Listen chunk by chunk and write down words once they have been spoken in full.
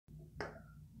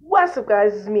What's up,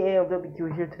 guys? It's me,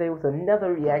 AMWQ, here today with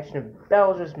another reaction of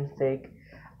Bowser's Mistake.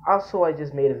 Also, I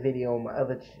just made a video on my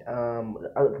other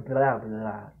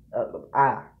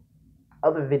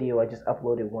video. I just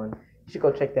uploaded one. You should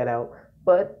go check that out.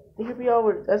 But here we are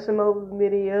with SMO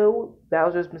video,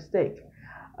 Bowser's Mistake.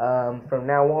 From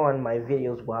now on, my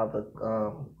videos will have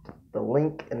the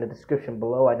link in the description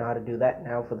below. I know how to do that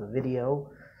now for the video.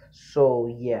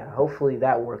 So yeah, hopefully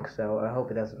that works out. I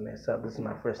hope it doesn't mess up. This is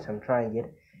my first time trying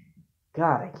it.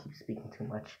 God, I keep speaking too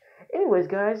much. Anyways,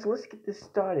 guys, let's get this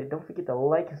started. Don't forget to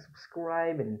like and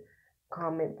subscribe and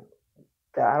comment.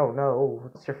 I don't know,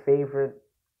 what's your favorite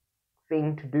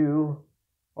thing to do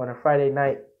on a Friday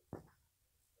night?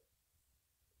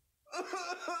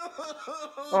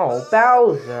 Oh,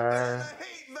 Bowser. I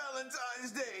hate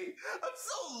Valentine's Day. I'm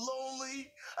so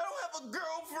lonely. I don't have a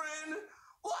girlfriend.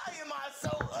 Why am I so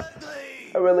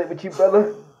ugly? I relate with you,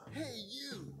 brother. Hey,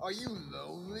 you! Are you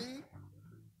lonely?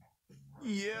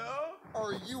 Yeah?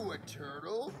 Are you a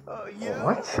turtle? Yeah.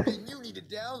 What? Then you need to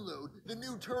download the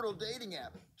new turtle dating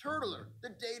app, Turtler, the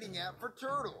dating app for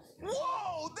turtles.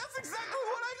 Whoa, that's exactly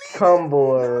what I need.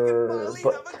 Tumblr,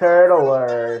 but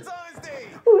Turtler.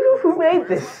 Who made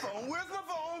this? Where's my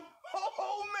phone?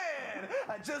 Oh man,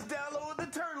 I just downloaded the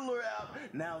Turtler app.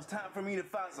 Now it's time for me to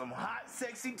find some hot,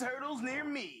 sexy turtles near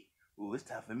me. Ooh, it's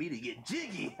time for me to get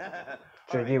jiggy.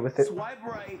 Jiggy with it. Swipe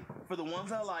right for the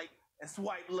ones I like, and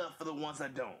swipe left for the ones I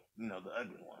don't. You know, the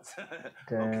ugly ones.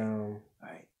 Damn. Okay. All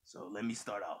right, so let me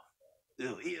start off.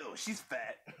 Ew, she's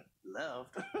fat.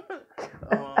 Loved.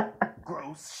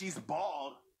 Gross, she's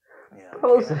bald. Yeah,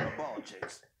 Bowser. bald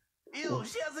chicks. Ew,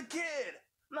 she has a kid.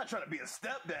 I'm not trying to be a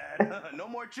stepdad. No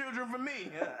more children for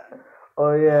me.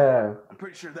 Oh yeah. I'm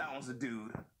pretty sure that one's a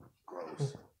dude.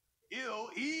 Gross. Ew,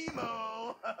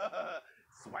 emo.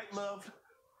 Swipe left.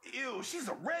 Ew, she's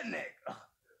a redneck.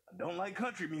 I don't like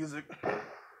country music.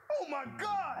 Oh my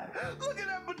God! Look at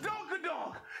that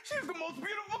badonkadonk! She's the most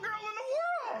beautiful girl in the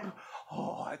world!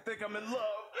 Oh, I think I'm in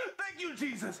love. Thank you,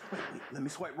 Jesus. Wait, let me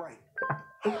swipe right.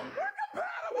 We're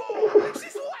compatible! She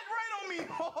swiped right on me!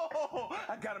 Oh,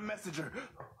 I gotta message her.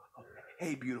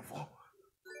 Hey, beautiful.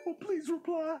 Oh, please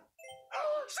reply.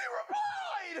 She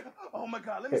replied! Oh my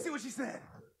God, let me see what she said.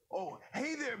 Oh,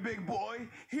 hey there, big boy.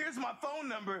 Here's my phone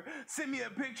number. Send me a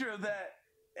picture of that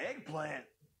eggplant.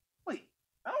 Wait,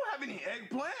 I don't have any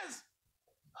eggplants.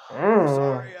 I'm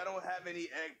sorry, I don't have any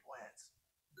eggplants.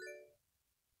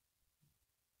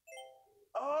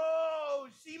 Oh,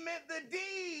 she meant the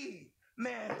D.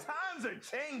 Man, times are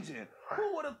changing.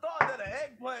 Who would have thought that an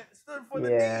eggplant stood for the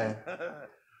D?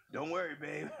 Don't worry,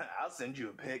 babe. I'll send you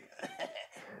a pic.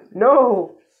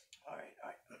 No. All right.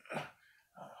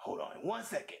 Hold on 1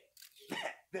 second.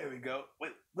 There we go.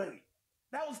 Wait.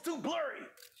 That was too blurry.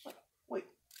 Wait.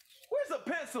 Where's a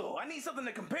pencil? I need something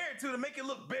to compare it to make it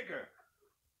look bigger.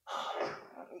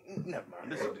 Never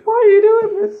mind, this will do. Why are you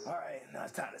doing this? All right, now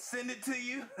it's time to send it to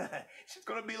you. She's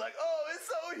gonna be like, "Oh, it's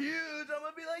so huge." I'm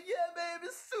gonna be like, "Yeah, babe,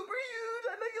 it's super huge.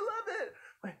 I know you love it."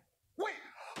 Wait,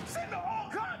 send to all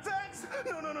contacts.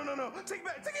 No. Take it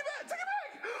back.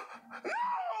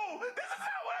 No, this is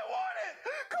not what I wanted.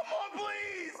 Come on,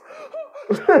 please.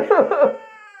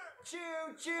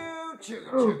 Choo.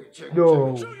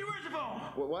 No. Show you where's your phone.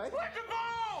 What? Where's your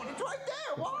phone? It's right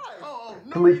there. Why? Oh,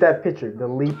 no. Delete that picture.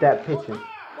 Delete that picture.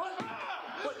 What? Dad,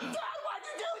 why'd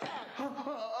you do that?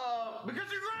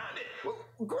 Because you're grounded.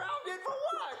 Grounded for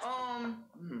what?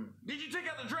 Did you take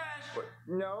out the trash?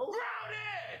 No.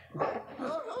 Grounded.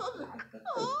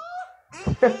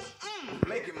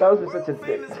 Making That my was such a world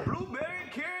dick. famous blueberry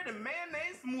carrot and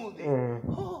mayonnaise smoothie.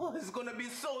 Oh, it's gonna be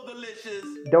so delicious.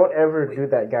 Don't ever do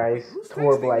that, guys. It's a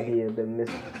horrible idea. The Miss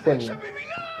Simmons. Baby,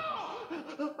 no!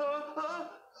 Bowser,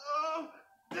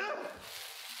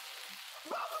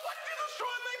 why did you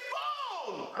destroy my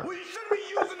phone? Well, you shouldn't be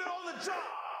using it on the job.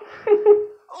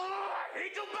 Oh, I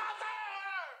hate you, Bowser!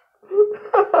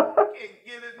 Can't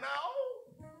get it now.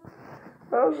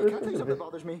 Can I tell you something that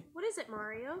bothers me? What is it,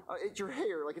 Mario? It's your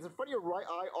hair. Like, it's in front of your right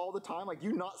eye all the time. Like,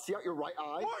 you not see out your right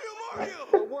eye?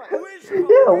 Mario! What? Where's your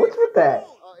Yeah, phone? what's with that?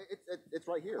 It's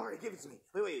right here. All right, give it to me.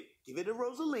 Wait. Give it to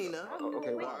Rosalina.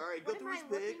 Okay, wait, All right, go what through am his I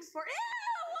looking pics. for? Ew!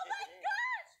 Oh my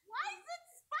gosh! Why is it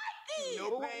spiky?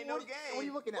 No pain, no What are gain.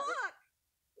 you looking at? Look!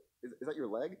 Is that your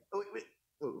leg? Oh, wait.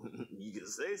 Oh, you can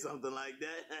say something like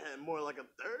that. More like a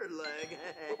third leg.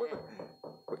 Wait,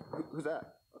 who's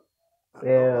that?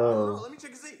 Ew. Let me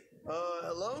check and see.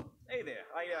 Hello? Hey there.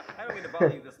 I don't mean to bother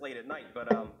you this late at night,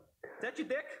 but is that your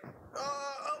dick?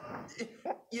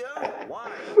 Yeah.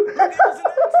 Why? Look, it was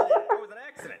an accident. It was an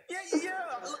accident.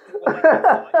 Yeah. Look. Well,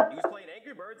 like, you was playing Angry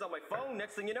Angry Birds on my phone.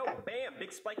 Next thing you know, bam,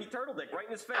 big spiky turtle dick right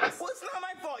in his face. Well, it's not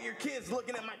my fault your kid's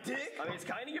looking at my dick. I mean, it's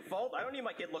kind of your fault. I don't need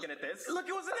my kid looking at this. Look,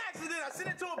 it was an accident. I sent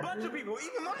it to a bunch of people.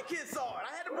 Even my kid saw it.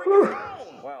 I had to bring it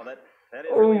home. Wow, that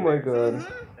is Oh really my embarrassing.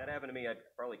 god. If that happened to me, I'd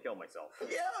probably kill myself.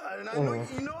 Yeah, and I know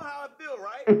you know how I feel,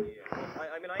 right? Yeah, well,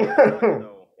 I mean, I am a doctor,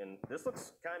 though, and this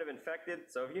looks kind of infected,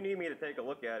 so if you need me to take a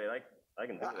look at it, I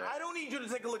can do that. I don't need you to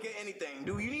take a look at anything.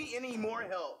 Do you need any more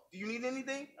help? Do you need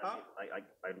anything? Huh?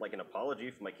 I'd like an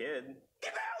apology for my kid.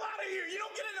 Get the hell out of here! You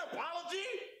don't get an apology!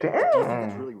 Do you think Damn.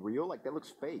 it's really real? Like, that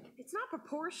looks fake. It's not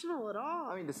proportional at all.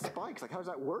 I mean, the spikes, like, how does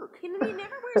that work? And he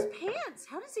never wears pants.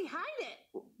 How does he hide it?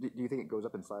 Well, do you think it goes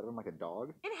up inside of him like a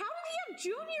dog? And how did he have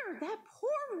Junior? That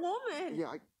poor woman.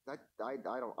 Yeah,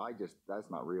 that's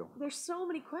not real. There's so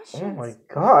many questions. Oh my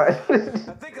god. I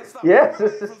think I stopped Yes,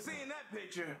 everybody this from is- seeing that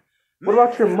picture. What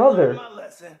about your Man, I mother? learned my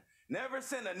lesson. Never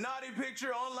send a naughty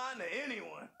picture online to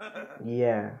anyone.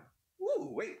 Yeah.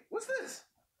 Ooh, wait, what's this?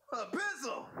 A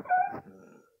pencil.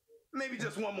 Maybe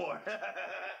just one more.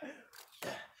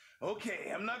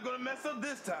 Okay, I'm not gonna mess up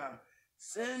this time.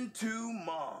 Send to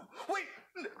mom. Wait,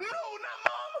 no, not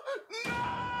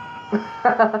mom.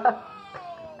 No!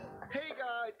 Hey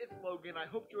guys, it's Logan. I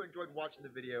hope you enjoyed watching the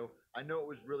video. I know it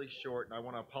was really short and I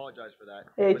want to apologize for that.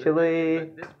 Hey, But the thing is Chili.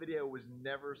 that this video was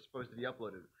never supposed to be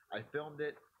uploaded. I filmed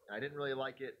it, and I didn't really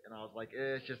like it, and I was like,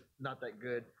 it's just not that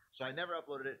good. So I never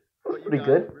uploaded it. But you Pretty guys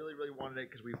good. really, really wanted it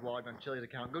because we vlogged on Chili's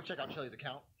account. Go check out Chili's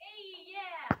account. Hey,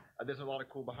 yeah. There's a lot of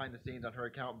cool behind the scenes on her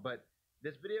account, but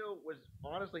this video was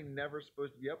honestly never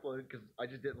supposed to be uploaded because I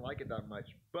just didn't like it that much.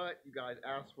 But you guys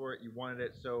asked for it, you wanted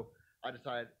it, so I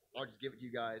decided I'll just give it to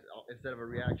you guys. Instead of a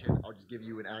reaction, I'll just give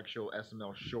you an actual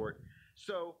SML short.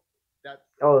 So that's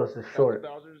Oh, this is that's short.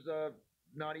 Bowser's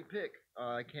naughty pick.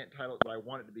 I can't title it what I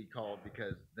want it to be called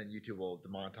because then YouTube will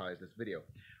demonetize this video.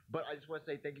 But I just want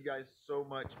to say thank you guys so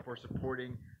much for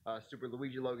supporting Super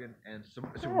Luigi Logan and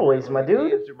Super Always, my Mario Logan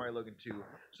dude. and Super Mario Logan 2.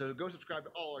 So go subscribe to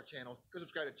all our channels. Go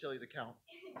subscribe to Chili's account.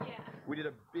 Yeah. We did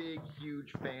a big,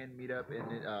 huge fan meetup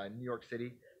in New York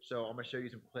City. So I'm going to show you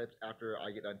some clips after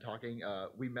I get done talking.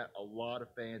 We met a lot of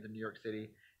fans in New York City.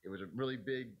 It was a really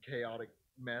big, chaotic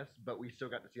mess, but we still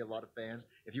got to see a lot of fans.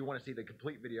 If you want to see the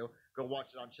complete video, go watch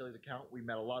it on Chili's account. We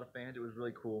met a lot of fans. It was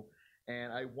really cool.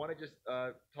 And I want to just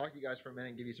talk to you guys for a minute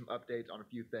and give you some updates on a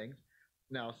few things.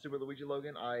 Now, Super Luigi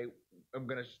Logan, I am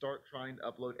going to start trying to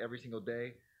upload every single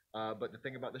day. But the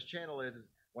thing about this channel is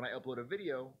when I upload a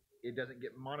video, it doesn't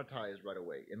get monetized right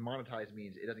away. And monetized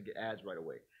means it doesn't get ads right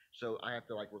away. So I have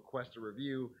to like request a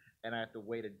review, and I have to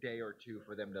wait a day or two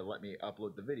for them to let me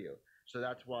upload the video. So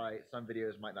that's why some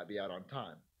videos might not be out on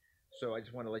time. So I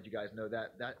just want to let you guys know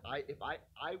that if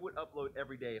I would upload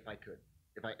every day if I could.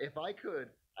 If I could,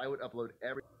 I would upload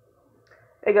every.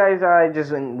 Hey guys, I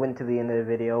just went to the end of the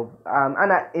video. I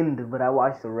not ended, but I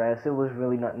watched the rest. It was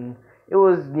really nothing. It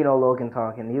was, you know, Logan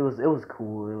talking. It was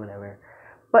cool or whatever.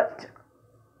 But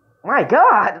my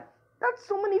God, that's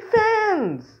so many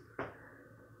fans.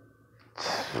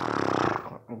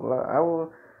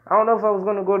 I don't know if I was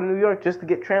gonna go to New York just to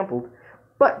get trampled.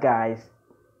 But guys,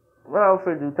 without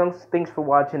further ado, thanks for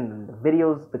watching the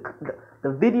videos.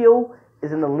 The video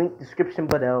is in the link description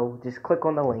below. Just click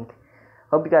on the link.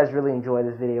 Hope you guys really enjoyed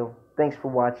this video. Thanks for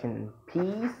watching.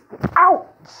 Peace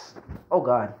out. Oh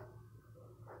God.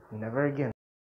 Never again.